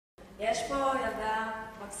יש פה ילדה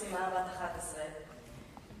מקסימה בת 11,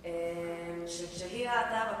 שכשהיא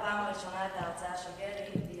ראתה בפעם הראשונה את ההרצאה של גרי,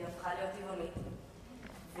 היא הפכה להיות טבעונית.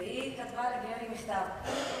 והיא כתבה לגרי מכתב,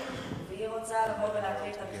 והיא רוצה לבוא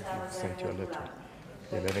ולהקריא את המכתב הזה מול כולם.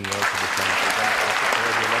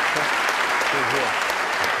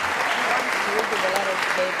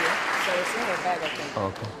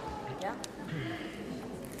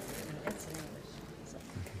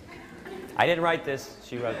 I didn't write this.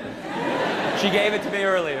 She wrote this. She gave it to me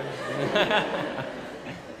earlier.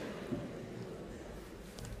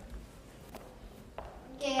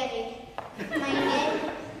 Gary, my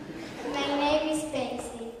name is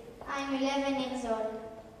Peysi. I'm 11 years old.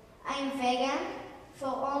 I'm vegan for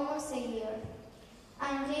almost a year.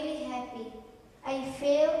 I'm really happy. I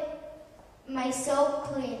feel my soul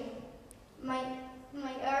clean. My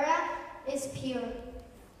aura is pure.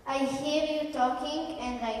 I hear you talking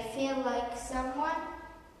and I feel like someone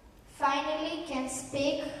finally can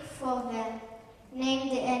speak for them. Name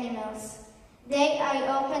the animals. Day I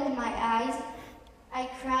opened my eyes, I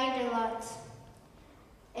cried a lot.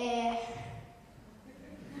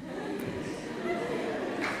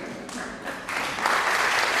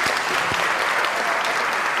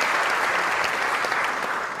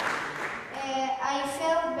 I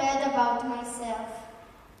felt bad about myself.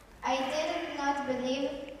 I did not believe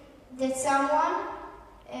that someone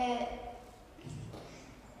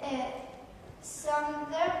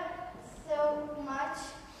so much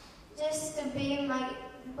just to be my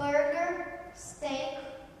burger, steak,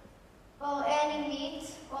 or any meat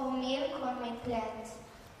or milk on my plate.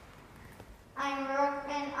 I'm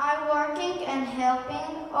working and helping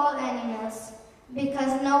all animals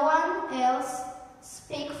because no one else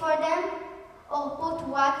speak for them or put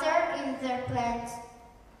water in their plants.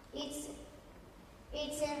 It's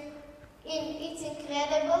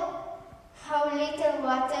incredible how little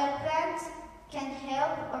water plants can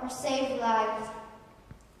help or save lives.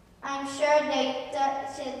 I'm sure they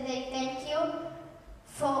thank you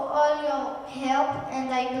for all your help, and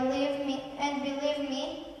believe me,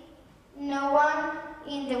 no one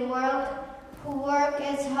in the world who works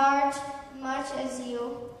as hard much as you.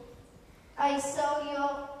 I saw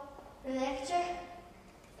your lecture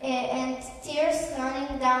and tears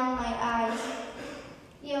running down my eyes.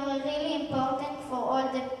 You're really important for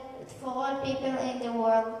all people in the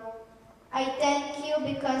world. I thank you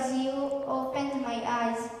because you opened my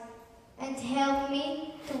eyes and helped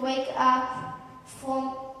me to wake up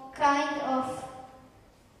from kind of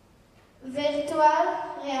virtual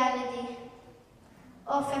reality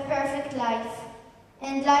of a perfect life.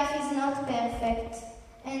 And life is not perfect.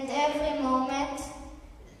 And every moment,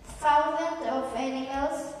 thousands of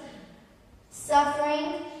animals suffering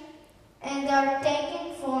and are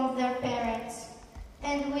taken from their parents.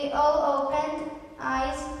 And we all opened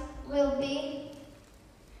eyes will be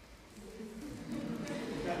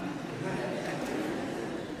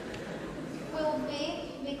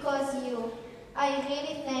because you. I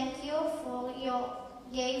really thank you for your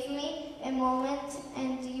gave me a moment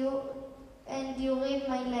and you read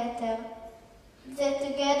my letter. That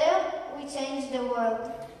together we change the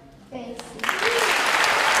world. Peysi.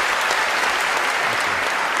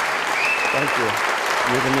 Thank you.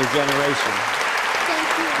 You're the new generation. Thank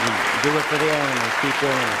you. Do it for the animals. Keep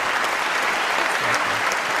doing it.